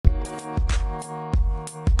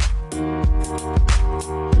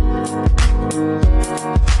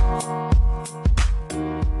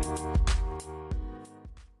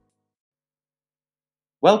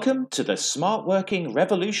Welcome to the Smart Working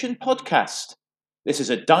Revolution podcast. This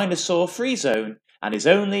is a dinosaur-free zone and is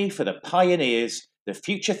only for the pioneers, the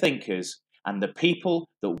future thinkers, and the people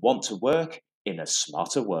that want to work in a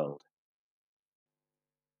smarter world.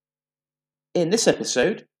 In this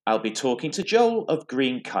episode, I'll be talking to Joel of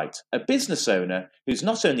Green Kite, a business owner who's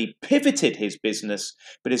not only pivoted his business,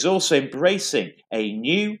 but is also embracing a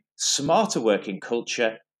new, smarter working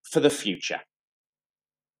culture for the future.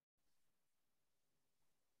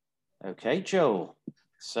 Okay, Joel.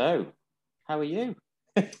 So, how are you?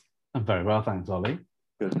 I'm very well, thanks, Ollie.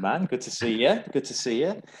 Good man. Good to see you. Good to see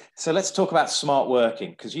you. So let's talk about smart working,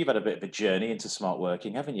 because you've had a bit of a journey into smart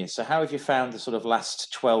working, haven't you? So how have you found the sort of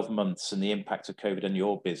last 12 months and the impact of COVID on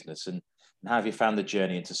your business, and how have you found the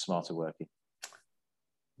journey into smarter working?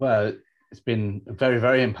 Well, it's been very,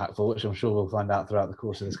 very impactful, which I'm sure we'll find out throughout the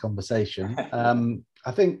course of this conversation.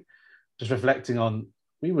 I think just reflecting on,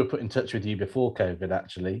 we were put in touch with you before COVID,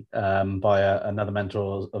 actually, by another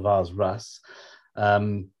mentor of ours, Russ.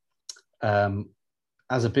 As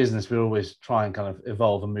a business, we always try and kind of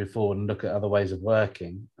evolve and move forward and look at other ways of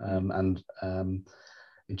working.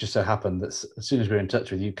 It just so happened that as soon as we were in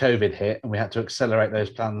touch with you, COVID hit and we had to accelerate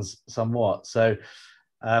those plans somewhat. So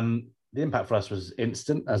the impact for us was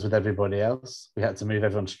instant, as with everybody else. We had to move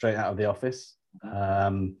everyone straight out of the office.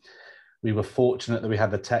 We were fortunate that we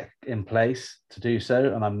had the tech in place to do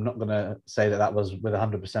so. And I'm not going to say that that was with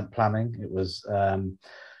 100% planning. It was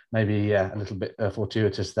maybe a little bit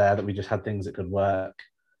fortuitous there that we just had things that could work.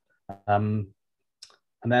 And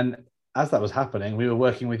then as that was happening, we were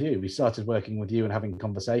working with you. We started working with you and having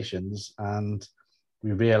conversations. And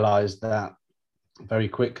we realized that very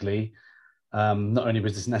quickly, not only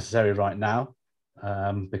was this necessary right now,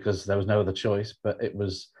 because there was no other choice, but it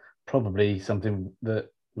was probably something that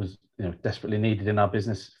was desperately needed in our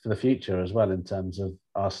business for the future as well, in terms of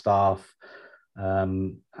our staff,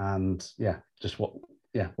 and just what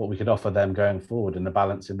we could offer them going forward and the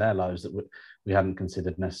balance in their lives that we hadn't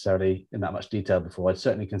considered necessarily in that much detail before. I'd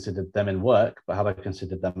certainly considered them in work, but have I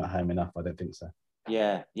considered them at home enough? I don't think so.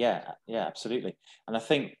 Yeah, absolutely. And I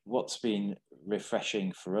think what's been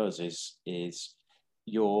refreshing for us is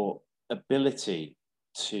your ability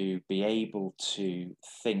to be able to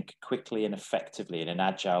think quickly and effectively in an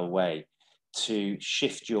agile way to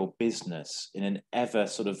shift your business in an ever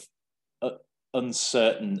sort of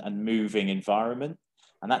uncertain and moving environment.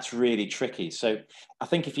 And that's really tricky. So I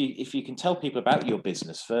think if you can tell people about your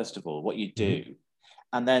business, first of all, what you do,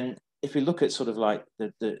 and then if we look at sort of like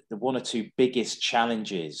the one or two biggest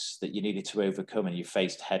challenges that you needed to overcome and you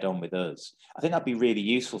faced head on with us, I think that'd be really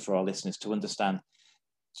useful for our listeners to understand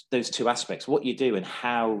those two aspects, what you do and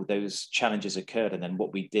how those challenges occurred, and then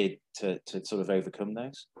what we did to sort of overcome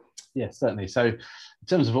those. Yes, certainly. So in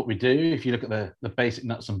terms of what we do, if you look at the basic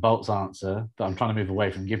nuts and bolts answer that I'm trying to move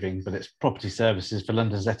away from giving, but it's property services for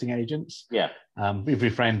London's letting agents. Yeah. We've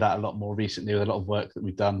reframed that a lot more recently with a lot of work that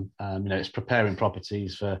we've done. It's preparing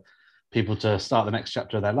properties for people to start the next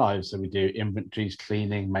chapter of their lives. So we do inventories,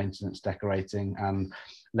 cleaning, maintenance, decorating, and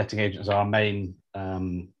letting agents are our main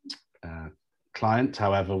client.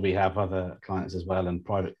 However, we have other clients as well and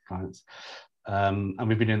private clients. And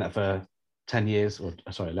we've been doing that for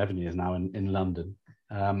 11 years now in London.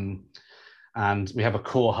 And we have a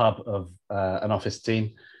core hub of an office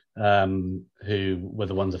team who were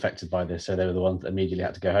the ones affected by this. So they were the ones that immediately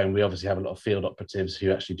had to go home. We obviously have a lot of field operatives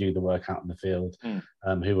who actually do the work out in the field,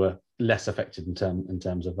 who were less affected in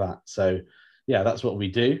terms of that. So yeah, that's what we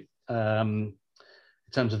do. In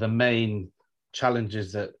terms of the main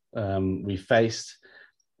challenges that we faced,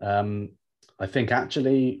 I think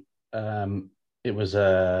actually it was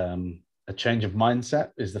a change of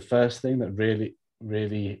mindset is the first thing that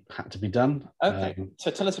really had to be done. Okay, so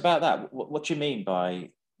tell us about that. What do you mean by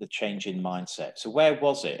the change in mindset? So where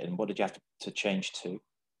was it and what did you have to change to?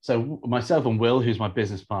 So myself and Will, who's my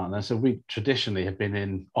business partner, so we traditionally have been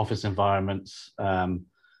in office environments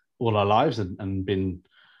all our lives and been,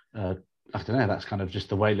 I don't know, that's kind of just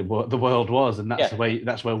the way the world was, and that's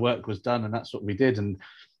that's where work was done, and that's what we did. And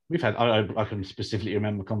we've had, I can specifically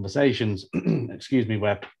remember conversations, excuse me,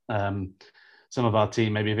 where some of our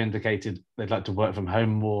team maybe have indicated they'd like to work from home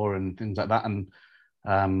more and things like that. And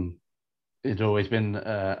it'd always been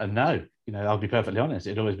a no. I'll be perfectly honest.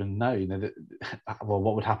 It'd always been no. Well,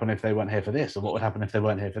 what would happen if they weren't here for this, or what would happen if they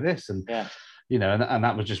weren't here for this? And and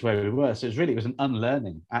that was just where we were. So it was an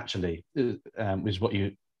unlearning. Actually, was what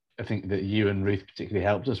I think that you and Ruth particularly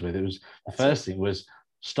helped us with. It was the first thing was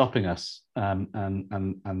stopping us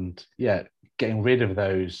and getting rid of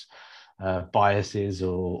those biases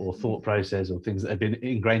or thought process or things that have been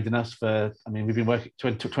ingrained in us for, we've been working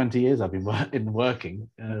 20 years. I've been working.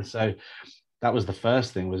 So that was the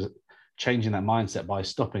first thing, was changing that mindset by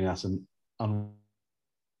stopping us and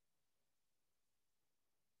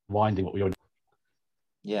unwinding what we were.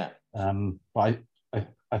 Yeah. But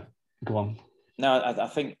I go on. No, I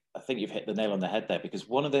think you've hit the nail on the head there, because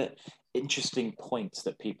one of the interesting points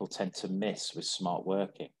that people tend to miss with smart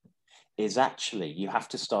working is actually you have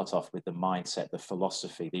to start off with the mindset, the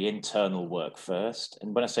philosophy, the internal work first.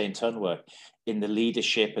 And when I say internal work, in the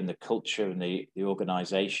leadership and the culture and the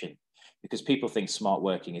organization, because people think smart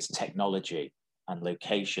working is technology and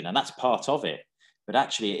location, and that's part of it. But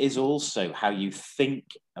actually, it is also how you think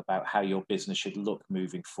about how your business should look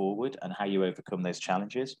moving forward and how you overcome those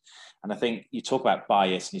challenges. And I think you talk about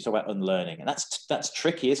bias and you talk about unlearning, and that's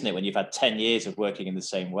tricky, isn't it? When you've had 10 years of working in the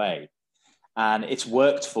same way, and it's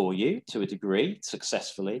worked for you to a degree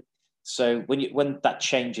successfully. So when that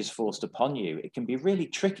change is forced upon you, it can be really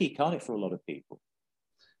tricky, can't it, for a lot of people?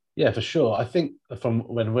 Yeah, for sure. I think from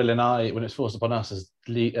when Will and I, when it's forced upon us as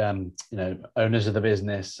owners of the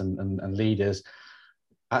business and leaders,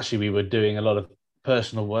 actually we were doing a lot of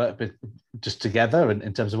personal work, but just together, and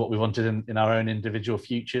in terms of what we wanted in our own individual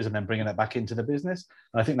futures, and then bringing that back into the business.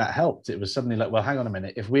 And I think that helped. It was suddenly like, well, hang on a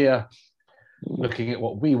minute. If we are looking at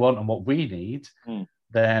what we want and what we need,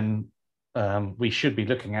 then we should be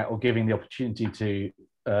looking at or giving the opportunity to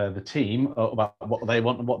the team about what they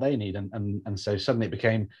want and what they need. And so suddenly it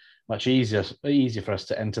became much easier for us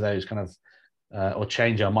to enter those kind of or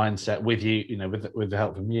change our mindset with you, with the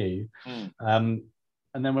help from you.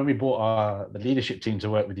 And then when we brought the leadership team to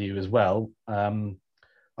work with you as well,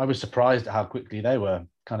 I was surprised at how quickly they were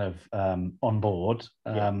kind of on board.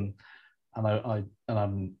 And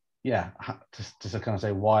I'm to kind of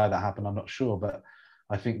say why that happened, I'm not sure, but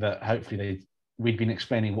I think that hopefully we'd been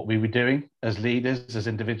explaining what we were doing as leaders, as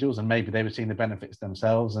individuals, and maybe they were seeing the benefits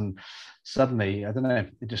themselves. And suddenly, I don't know,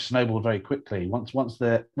 it just snowballed very quickly. Once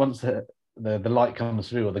the light comes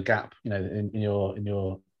through, or the gap, in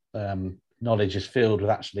your knowledge is filled with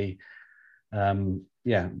actually,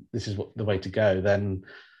 this is what the way to go, then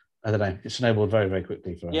I don't know, it snowballed very, very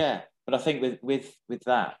quickly for us. Yeah, but I think with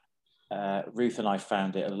that, Ruth and I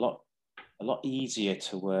found it a lot easier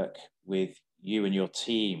to work with you and your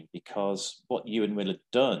team, because what you and Will have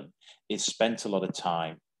done is spent a lot of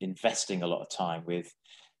time investing a lot of time with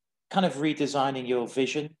kind of redesigning your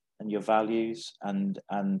vision and your values, and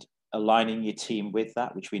aligning your team with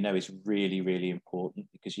that, which we know is really, really important,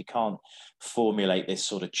 because you can't formulate this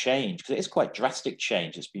sort of change, because it is quite drastic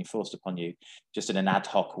change that's been forced upon you just in an ad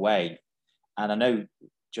hoc way. And I know,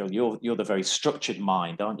 Joel, you're the very structured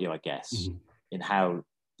mind, aren't you, I guess, in how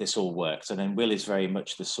this all works. And then Will is very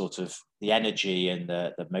much the sort of the energy and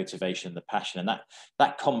the motivation and the passion. And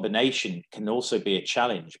that combination can also be a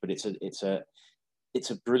challenge, but it's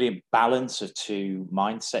a brilliant balance of two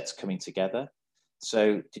mindsets coming together.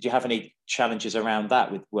 So did you have any challenges around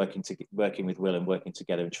that with working with Will and working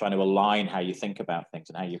together and trying to align how you think about things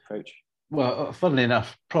and how you approach? Well, funnily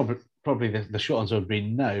enough, probably the short answer would be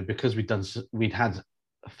no, because we'd had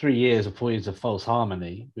 3 years or 4 years of false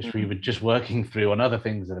harmony, which we were just working through on other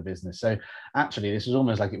things in the business. So actually, this was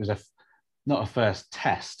almost like it was not a first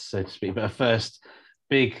test, so to speak, but a first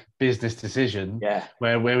big business decision,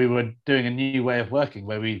 where we were doing a new way of working,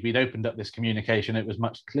 where we'd opened up this communication. It was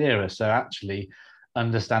much clearer. So actually,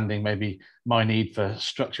 understanding maybe my need for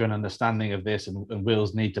structure and understanding of this, and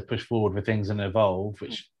Will's need to push forward with things and evolve,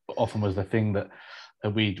 which often was the thing that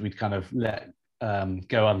we'd kind of let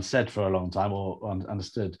go unsaid for a long time, or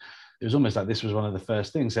understood. It was almost like this was one of the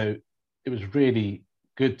first things. So it was really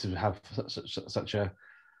good to have such a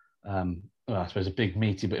I suppose a big,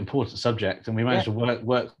 meaty but important subject, and we managed to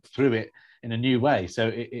work through it in a new way. So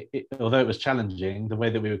although it was challenging, the way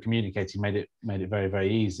that we were communicating made it very, very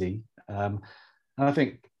easy. And I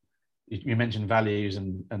think you mentioned values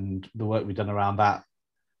and the work we've done around that.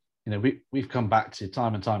 We've come back to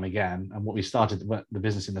time and time again, and what we started the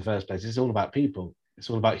business in the first place is all about people. It's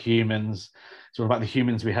all about humans. It's all about the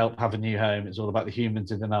humans we help have a new home. It's all about the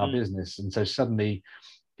humans within our business. And so suddenly,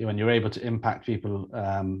 when you're able to impact people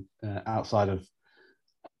outside of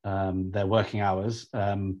their working hours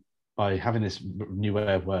by having this new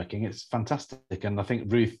way of working, it's fantastic. And I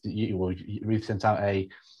think Ruth sent out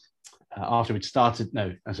after we'd started,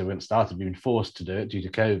 no, as we hadn't started, we'd been forced to do it due to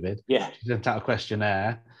COVID. She sent out a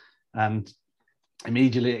questionnaire, and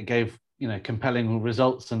immediately it gave compelling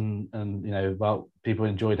results, and people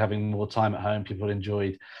enjoyed having more time at home. People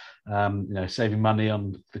enjoyed saving money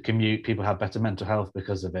on the commute. People had better mental health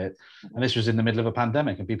because of it. And this was in the middle of a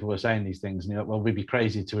pandemic, and people were saying these things, and well, we'd be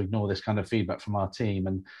crazy to ignore this kind of feedback from our team.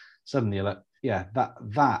 And suddenly you're like,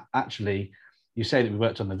 that actually you say that we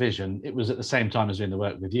worked on the vision, it was at the same time as doing the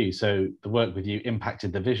work with you. So the work with you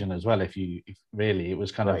impacted the vision as well. If really, it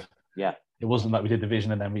was kind Right. of, Yeah. it wasn't like we did the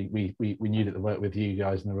vision and then we knew that the work with you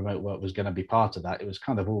guys and the remote work was going to be part of that. It was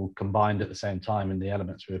kind of all combined at the same time in the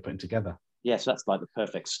elements we were putting together. Yes, that's like the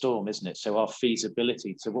perfect storm, isn't it? So our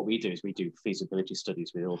feasibility, so what we do is we do feasibility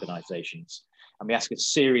studies with organizations, and we ask a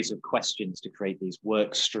series of questions to create these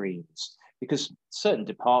work streams, because certain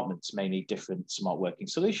departments may need different smart working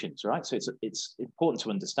solutions, right? So it's important to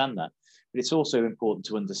understand that, but it's also important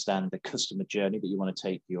to understand the customer journey that you want to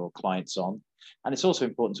take your clients on. And it's also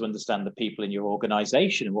important to understand the people in your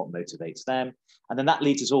organization and what motivates them. And then that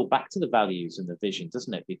leads us all back to the values and the vision,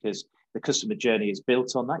 doesn't it? Because the customer journey is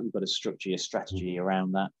built on that. You've got to structure your strategy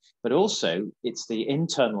around that. But also, it's the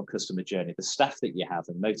internal customer journey, the staff that you have,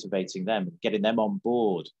 and motivating them and getting them on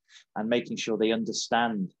board and making sure they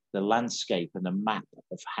understand the landscape and the map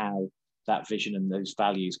of how that vision and those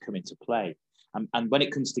values come into play. And when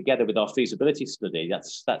it comes together with our feasibility study,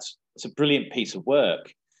 that's a brilliant piece of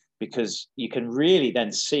work, because you can really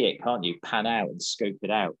then see it, can't you, pan out and scope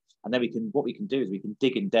it out. And then what we can do is we can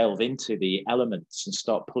dig and delve into the elements and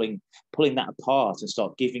start pulling that apart and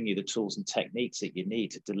start giving you the tools and techniques that you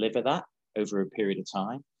need to deliver that over a period of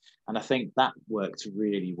time. And I think that worked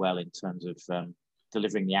really well in terms of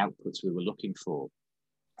delivering the outputs we were looking for.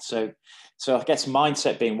 So I guess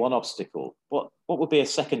mindset being one obstacle. What would be a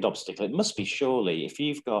second obstacle? It must be, surely, if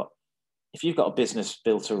you've got a business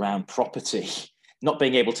built around property, not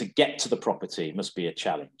being able to get to the property must be a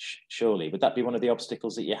challenge, surely. Would that be one of the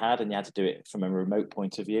obstacles that you had, and you had to do it from a remote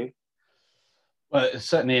point of view? Well,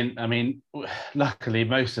 certainly, I mean, luckily,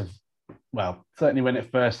 certainly when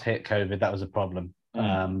it first hit COVID, that was a problem.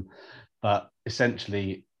 But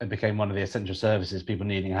essentially, it became one of the essential services, people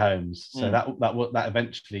needing homes. So that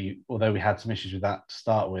eventually, although we had some issues with that to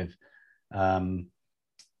start with, I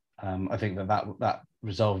think that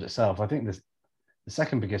resolved itself. I think the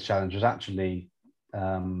second biggest challenge was actually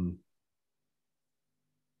the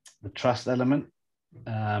trust element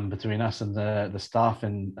between us and the staff,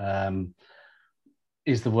 and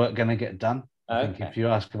is the work going to get done? I think if you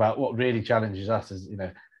ask about what really challenges us is,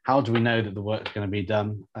 how do we know that the work's going to be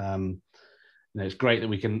done? It's great that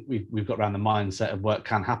we've got around the mindset of work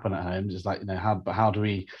can happen at home. It's like, how do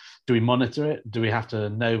we monitor it? Do we have to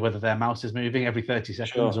know whether their mouse is moving every 30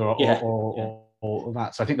 seconds or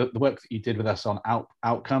that? So I think that the work that you did with us on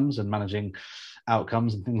outcomes and managing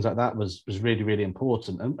outcomes and things like that was really, really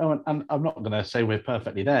important. And I'm not going to say we're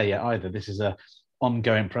perfectly there yet either. This is a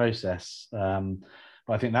ongoing process.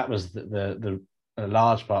 But I think that was a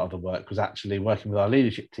large part of the work, was actually working with our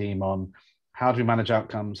leadership team on how do we manage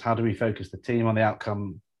outcomes, how do we focus the team on the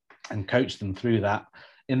outcome and coach them through that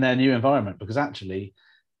in their new environment, because actually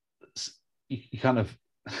you kind of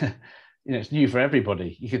it's new for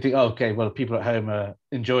everybody. You could think, oh, okay, well, people at home are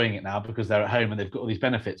enjoying it now because they're at home and they've got all these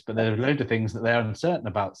benefits, but there are loads of things that they're uncertain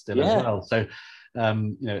about still as well. So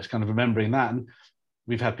it's kind of remembering that. And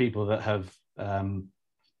we've had people that have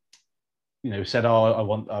said, oh, I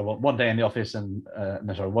want 1 day in the office and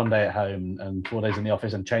 1 day at home and 4 days in the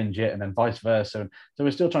office, and change it, and then vice versa. So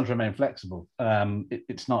we're still trying to remain flexible.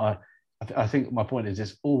 It's not I think my point is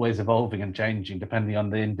it's always evolving and changing depending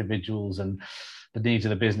on the individuals and the needs of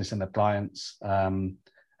the business and the clients. And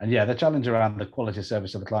the challenge around the quality of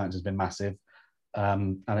service of the clients has been massive.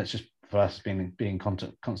 And it's just for us being in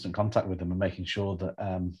constant contact with them and making sure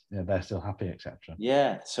that they're still happy, etc.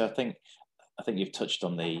 Yeah. So I think you've touched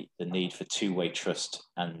on the need for two-way trust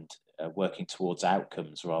and working towards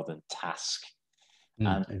outcomes rather than task.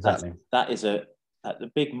 And exactly. that is a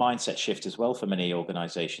big mindset shift as well for many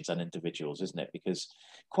organizations and individuals, isn't it? Because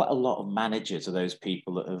quite a lot of managers are those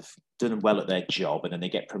people that have done well at their job and then they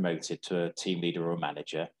get promoted to a team leader or a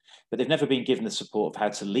manager, but they've never been given the support of how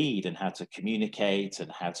to lead and how to communicate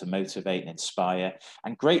and how to motivate and inspire.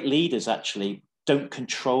 And great leaders actually don't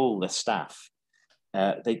control their staff.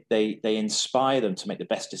 They inspire them to make the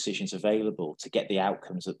best decisions available to get the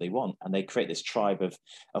outcomes that they want, and they create this tribe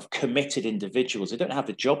of committed individuals. They don't have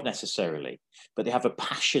a job necessarily, but they have a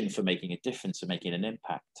passion for making a difference and making an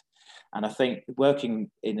impact. And I think working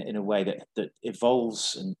in a way that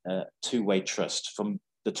evolves two-way trust from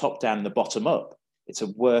the top down and the bottom up, it's a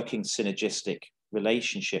working synergistic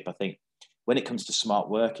relationship. I think when it comes to smart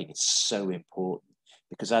working, it's so important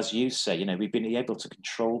because, as you say, we've been able to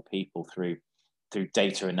control people through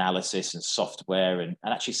data analysis and software, and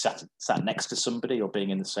actually sat next to somebody or being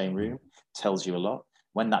in the same room tells you a lot.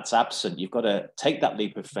 When that's absent, you've got to take that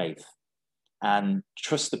leap of faith and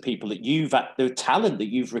trust the people that the talent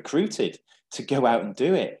that you've recruited to go out and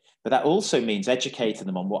do it. But that also means educating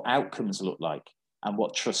them on what outcomes look like and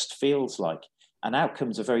what trust feels like. And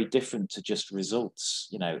outcomes are very different to just results.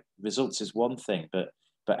 You know, results is one thing, but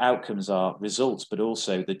outcomes are results, but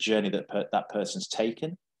also the journey that that person's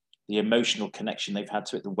taken, the emotional connection they've had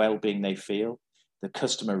to it, the well-being they feel, the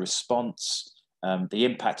customer response, the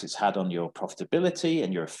impact it's had on your profitability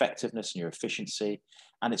and your effectiveness and your efficiency.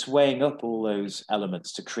 And it's weighing up all those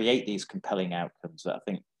elements to create these compelling outcomes that I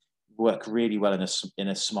think work really well in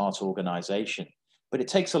a smart organization. But it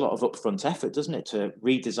takes a lot of upfront effort, doesn't it, to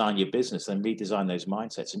redesign your business and redesign those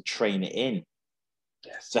mindsets and train it in.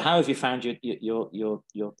 Yes. So how have you found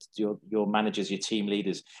your managers, your team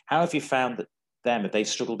leaders? How have you found that them? Have they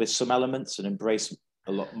struggled with some elements and embraced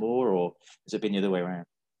a lot more, or has it been the other way around?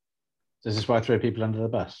 Is this why I throw people under the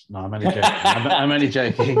bus? No, I'm only joking. I'm only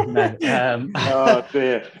joking. No. Oh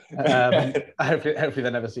dear. Hopefully they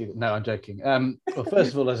never see it. No, I'm joking. Well,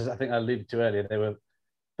 first of all, as I think I alluded to earlier, they were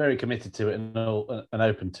very committed to it and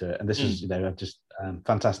open to it. And this was, just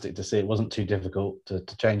fantastic to see. It wasn't too difficult to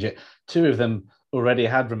change it. Two of them already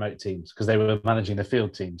had remote teams because they were managing the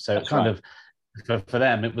field team. So That's right. for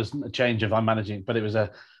them, it wasn't a change of I'm managing, but it was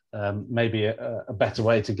maybe a better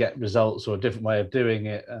way to get results or a different way of doing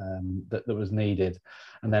it that was needed.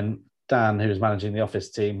 And then Dan, who was managing the office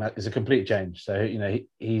team, is a complete change. So,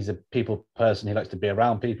 he's a people person. He likes to be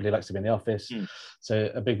around people. He likes to be in the office.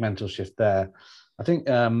 So a big mental shift there. I think,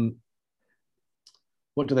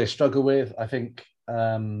 what do they struggle with? I think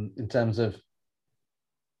in terms of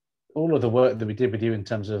all of the work that we did with you in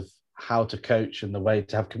terms of how to coach and the way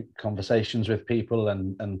to have conversations with people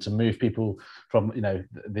and to move people from,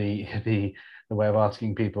 the way of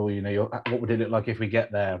asking people, what would it look like if we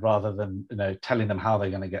get there, rather than, telling them how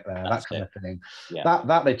they're going to get there, that kind of thing. Yeah.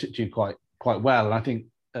 That they took to you quite well. And I think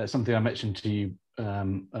something I mentioned to you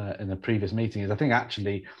in a previous meeting is I think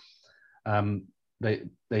actually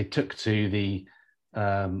they took to the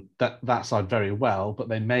that side very well, but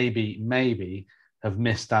they maybe have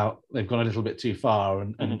missed out. They've gone a little bit too far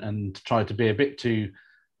and tried to be a bit too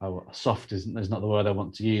soft is not the word I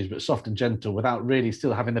want to use, but soft and gentle without really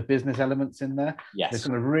still having the business elements in there. Yes. They've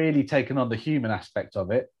kind of really taken on the human aspect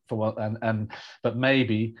of it but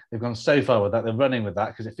maybe they've gone so far with that, they're running with that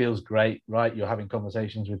because it feels great, right? You're having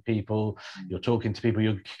conversations with people, you're talking to people,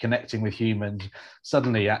 you're connecting with humans.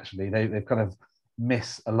 Suddenly, actually, they've kind of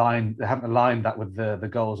misaligned, they haven't aligned that with the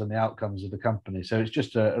goals and the outcomes of the company. So it's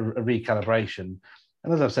just a recalibration.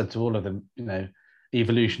 And as I've said to all of them,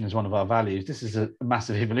 evolution is one of our values. This is a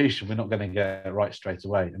massive evolution. We're not going to get it right straight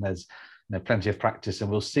away. And there's plenty of practice,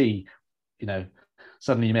 and we'll see,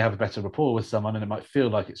 suddenly you may have a better rapport with someone and it might feel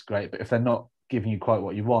like it's great, but if they're not giving you quite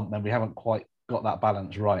what you want, then we haven't quite got that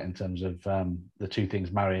balance right in terms of the two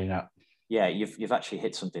things marrying up. Yeah, you've actually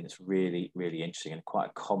hit something that's really, really interesting and quite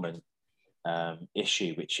a common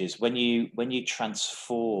issue, which is when you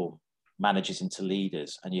transform managers into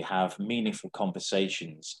leaders and you have meaningful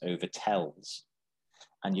conversations over tells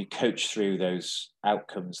and you coach through those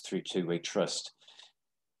outcomes through two-way trust,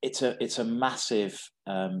 it's a massive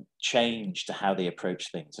change to how they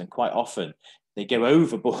approach things. And quite often they go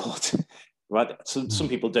overboard, right? Some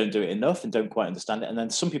people don't do it enough and don't quite understand it. And then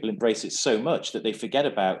some people embrace it so much that they forget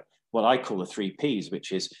about what I call the 3 Ps,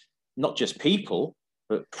 which is not just people,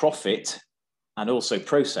 but profit and also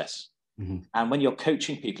process. And when you're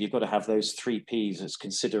coaching people, you've got to have those 3 Ps as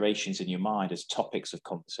considerations in your mind, as topics of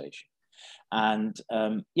conversation. And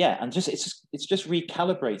it's just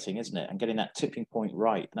recalibrating, isn't it? And getting that tipping point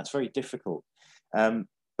right. And that's very difficult.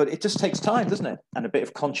 But it just takes time, doesn't it? And a bit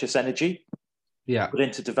of conscious energy put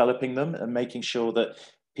into developing them and making sure that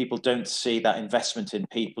people don't see that investment in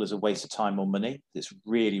people as a waste of time or money. It's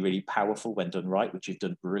really, really powerful when done right, which you've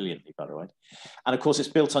done brilliantly, by the way. And of course, it's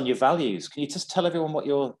built on your values. Can you just tell everyone what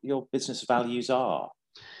your business values are?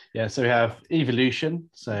 Yeah, so we have evolution.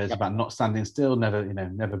 So it's about not standing still,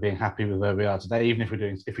 never being happy with where we are today, even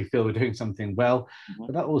if we feel we're doing something well.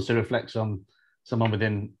 But that also reflects on someone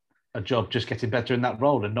within a job just getting better in that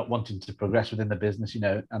role and not wanting to progress within the business,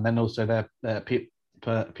 and then also their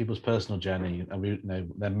people's personal journey,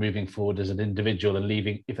 and they're moving forward as an individual and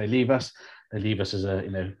leaving. If they leave us as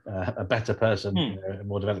a better person, a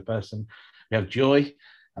more developed person. We have joy,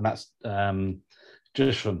 and that's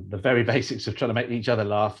just from the very basics of trying to make each other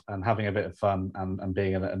laugh and having a bit of fun and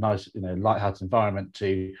being in a nice, lighthearted environment,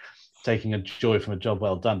 to taking a joy from a job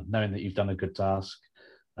well done, knowing that you've done a good task,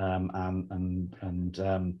 and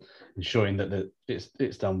ensuring that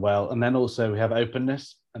it's done well. And then also we have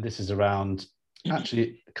openness, and this is around,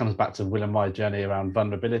 actually it comes back to Will and my journey around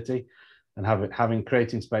vulnerability and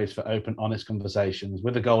creating space for open, honest conversations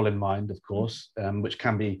with a goal in mind, of course, which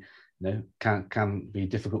can be can be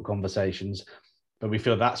difficult conversations. But we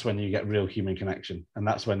feel that's when you get real human connection, and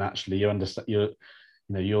that's when actually you understand, you're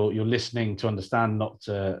you're listening to understand, not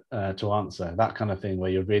to answer, that kind of thing,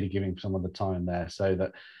 where you're really giving someone the time there, so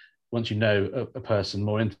that once you know a person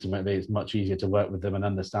more intimately, it's much easier to work with them and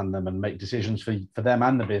understand them and make decisions for them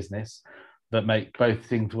and the business that make both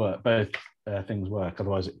things work.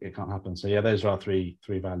 Otherwise, it can't happen. So yeah, those are our three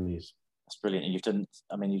values. That's brilliant.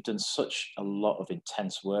 And you've done such a lot of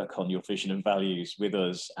intense work on your vision and values with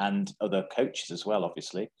us and other coaches as well,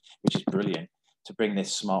 obviously, which is brilliant, to bring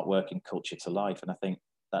this smart working culture to life. And I think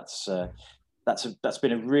that's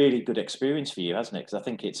been a really good experience for you, hasn't it? Because I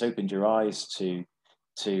think it's opened your eyes to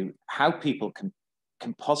how people can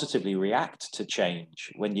positively react to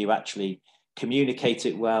change when you actually communicate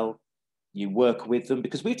it well, you work with them,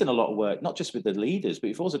 because we've done a lot of work, not just with the leaders, but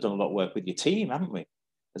we've also done a lot of work with your team, haven't we,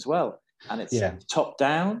 as well? And it's top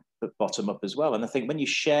down, but bottom up as well. And I think when you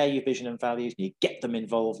share your vision and values and you get them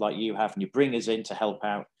involved like you have, and you bring us in to help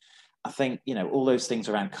out, I think, all those things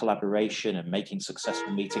around collaboration and making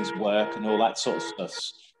successful meetings work and all that sort of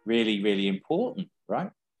stuff's really, really important,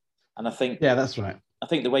 right? And I think, yeah, that's right. I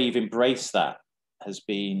think the way you've embraced that has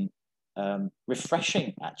been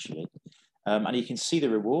refreshing, actually. And you can see the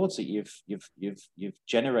rewards that you've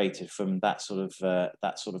generated from that sort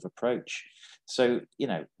of approach. So,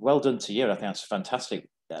 well done to you. I think that's fantastic.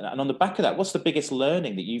 And on the back of that, what's the biggest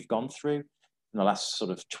learning that you've gone through in the last sort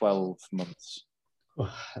of 12 months?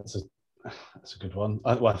 Oh, that's a good one.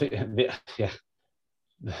 I think,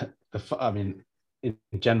 in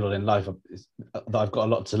general in life, I've got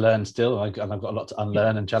a lot to learn still, and I've got a lot to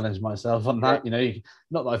unlearn and challenge myself on that.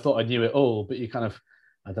 Not that I thought I knew it all, but you kind of,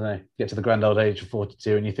 I don't know, get to the grand old age of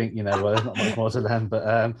 42 and you think, well, there's not much more to learn.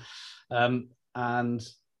 But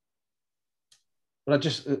I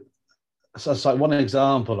just, so it's like one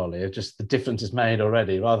example, Ollie, of just the difference it's made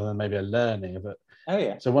already, rather than maybe a learning of it. Oh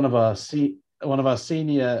yeah. So one of our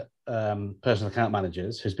senior personal account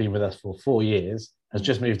managers, who's been with us for 4 years, has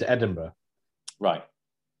just moved to Edinburgh. Right.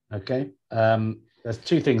 Okay. There's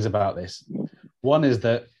two things about this. One is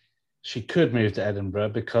that she could move to Edinburgh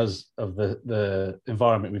because of the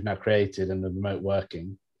environment we've now created and the remote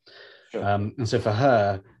working. Sure. And so for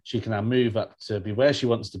her, she can now move up to be where she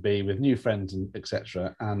wants to be with new friends and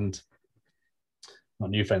etc. And not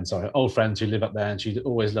new friends, sorry, old friends who live up there. And she'd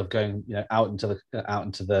always loved going, out into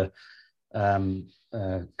the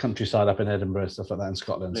countryside up in Edinburgh, stuff like that in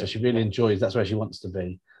Scotland. So she really enjoys, that's where she wants to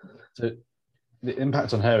be. So the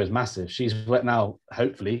impact on her is massive. She's now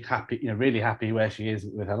hopefully happy, really happy where she is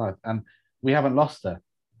with her life, and we haven't lost her.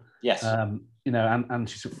 Yes. And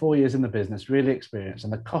she's 4 years in the business, really experienced,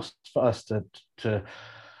 and the cost for us to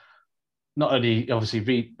not only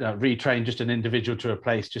obviously retrain just an individual to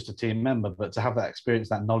replace just a team member, but to have that experience,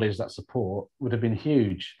 that knowledge, that support would have been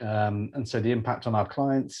huge. And so the impact on our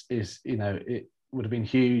clients is, it would have been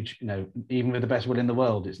huge. Even with the best will in the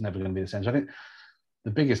world, it's never going to be the same. So I think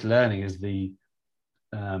the biggest learning is that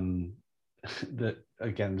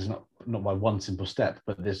again, there's not by one simple step,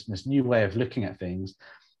 but there's this new way of looking at things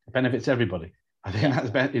that benefits everybody. I think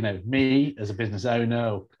that's me as a business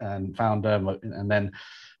owner and founder, and then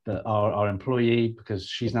our employee, because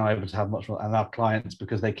she's now able to have much more, and our clients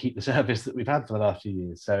because they keep the service that we've had for the last few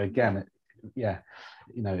years. So again,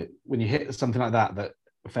 when you hit something like that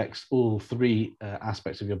affects all three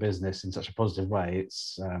aspects of your business in such a positive way,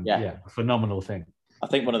 it's a phenomenal thing. I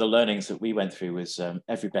think one of the learnings that we went through was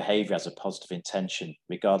every behavior has a positive intention,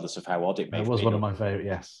 regardless of how odd it may be. That was one of my favorite,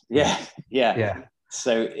 yes. Yeah.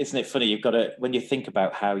 So isn't it funny? You've got to, when you think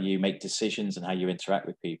about how you make decisions and how you interact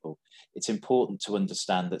with people, it's important to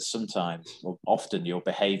understand that sometimes, or often, your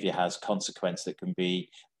behavior has consequence that can be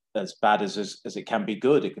as bad as it can be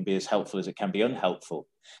good. It can be as helpful as it can be unhelpful.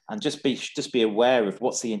 And just be aware of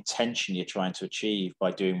what's the intention you're trying to achieve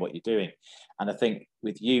by doing what you're doing. And I think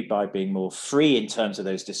with you, by being more free in terms of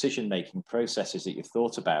those decision-making processes that you've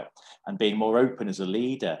thought about and being more open as a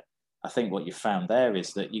leader, I think what you found there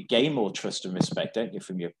is that you gain more trust and respect, don't you,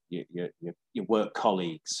 from your work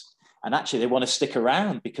colleagues. And actually they want to stick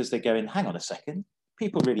around because they're going, hang on a second,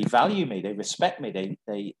 people really value me, they respect me,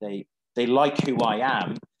 they like who I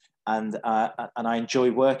am, and I enjoy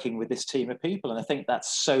working with this team of people. And I think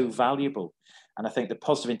that's so valuable. And I think the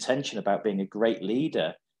positive intention about being a great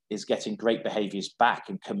leader is getting great behaviors back,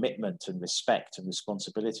 and commitment and respect and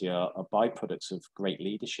responsibility are byproducts of great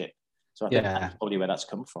leadership. So I think that's probably where that's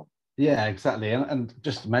come from. Yeah, exactly. And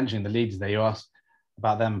just mentioning the leaders there, you asked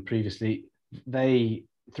about them previously,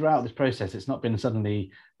 throughout this process, it's not been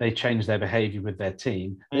suddenly they change their behavior with their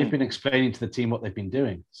team. They've been explaining to the team what they've been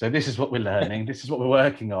doing. So this is what we're learning. This is what we're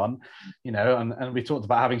working on, and we talked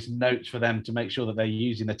about having some notes for them to make sure that they're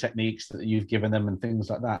using the techniques that you've given them and things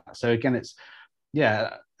like that. So again, it's,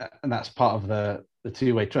 and that's part of the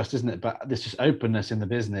two-way trust, isn't it? But there's just openness in the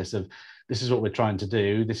business of this is what we're trying to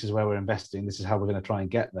do, this is where we're investing, this is how we're going to try and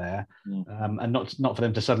get there, and not for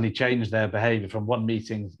them to suddenly change their behaviour from one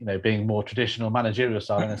meeting, being more traditional managerial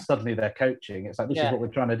style, and then suddenly they're coaching. It's like, this is what we're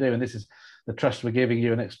trying to do, and this is the trust we're giving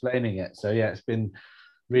you and explaining it. So yeah, it's been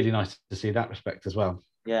really nice to see that respect as well.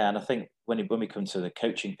 Yeah, and I think when we come to the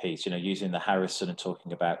coaching piece, using the Harrison and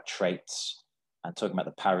talking about traits and talking about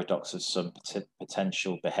the paradox of some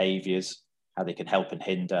potential behaviours, how they can help and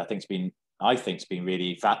hinder, I think it's been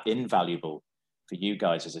really invaluable for you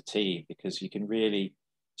guys as a team, because you can really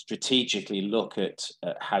strategically look at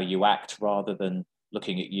how you act rather than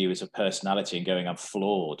looking at you as a personality and going, I'm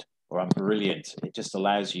flawed or I'm brilliant. It just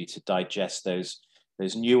allows you to digest those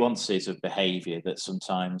nuances of behavior that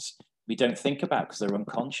sometimes we don't think about because they're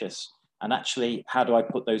unconscious. And actually, how do I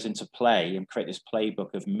put those into play and create this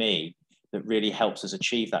playbook of me that really helps us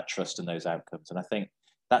achieve that trust and those outcomes? And I think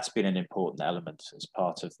that's been an important element as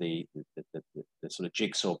part of the sort of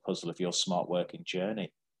jigsaw puzzle of your smart working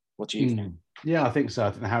journey. What do you think? Yeah, I think so. I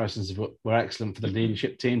think the Harrisons were excellent for the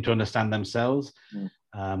leadership team to understand themselves,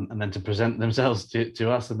 and then to present themselves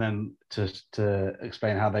to us, and then to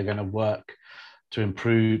explain how they're going to work to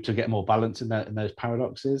improve, to get more balance in those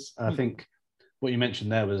paradoxes. I think what you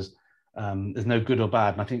mentioned there was there's no good or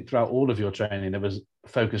bad. And I think throughout all of your training, there was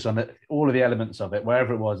focus on all of the elements of it,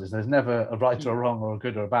 wherever it was. There's never a right or a wrong or a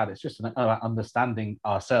good or a bad. It's just about understanding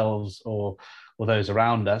ourselves or those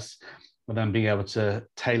around us, and then being able to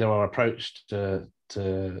tailor our approach to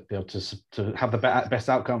be able to have the best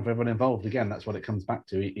outcome for everyone involved. Again, that's what it comes back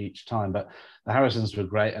to each time. But the Harrisons were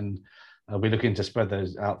great, and we're looking to spread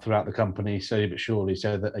those out throughout the company slowly but surely,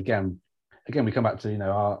 so that again we come back to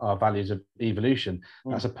our values of evolution.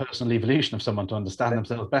 That's a personal evolution of someone to understand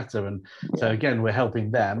themselves better, and so again we're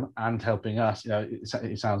helping them and helping us.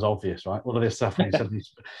 It sounds obvious, right? All of this stuff, when you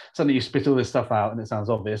suddenly you spit all this stuff out and it sounds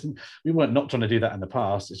obvious, and we weren't not trying to do that in the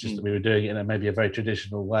past. It's just that we were doing it in maybe a very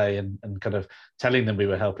traditional way, and kind of telling them we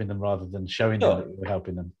were helping them rather than showing them that we were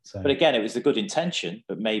helping them. So, but again, it was the good intention,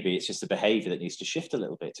 but maybe it's just the behaviour that needs to shift a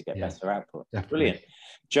little bit to get better output. Definitely. Brilliant.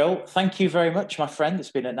 Joel, thank you very much, my friend.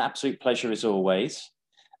 It's been an absolute pleasure as always.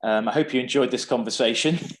 I hope you enjoyed this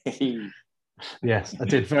conversation. Yes, I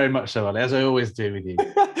did very much so, Ali, as I always do with you.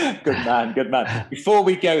 Good man, good man. Before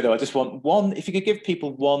we go, though, I just want if you could give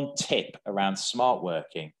people one tip around smart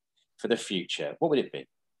working for the future, what would it be?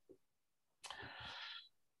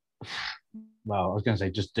 Well, I was going to say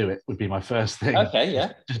just do it would be my first thing. Okay,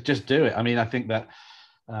 yeah. Just do it. I mean, I think that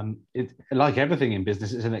like everything in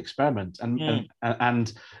business, it's an experiment,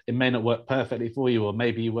 and it may not work perfectly for you, or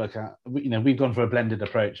maybe you work out. We've gone for a blended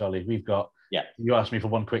approach, Ollie. We've got. Yeah. You asked me for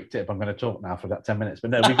one quick tip. I'm going to talk now for about 10 minutes,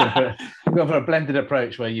 but no, we've gone for a blended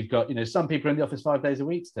approach where you've got some people in the office 5 days a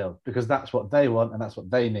week still, because that's what they want and that's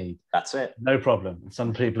what they need. That's it. No problem.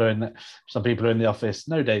 Some people are in the office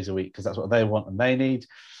no days a week because that's what they want and they need.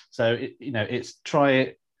 So it's try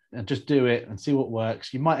it and just do it and see what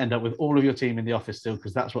works. You might end up with all of your team in the office still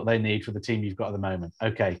because that's what they need for the team you've got at the moment.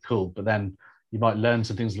 Okay, cool. But then you might learn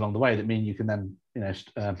some things along the way that mean you can then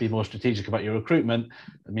be more strategic about your recruitment.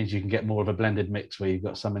 That means you can get more of a blended mix where you've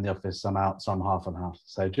got some in the office, some out, some half and half.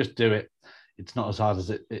 So just do it. It's not as hard as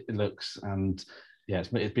it looks. And yeah,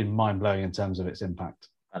 it's been mind-blowing in terms of its impact.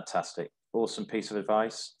 Fantastic. Awesome piece of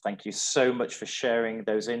advice. Thank you so much for sharing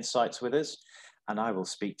those insights with us. And I will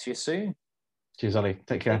speak to you soon. Cheers, Ollie.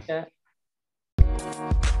 Take care. Take care.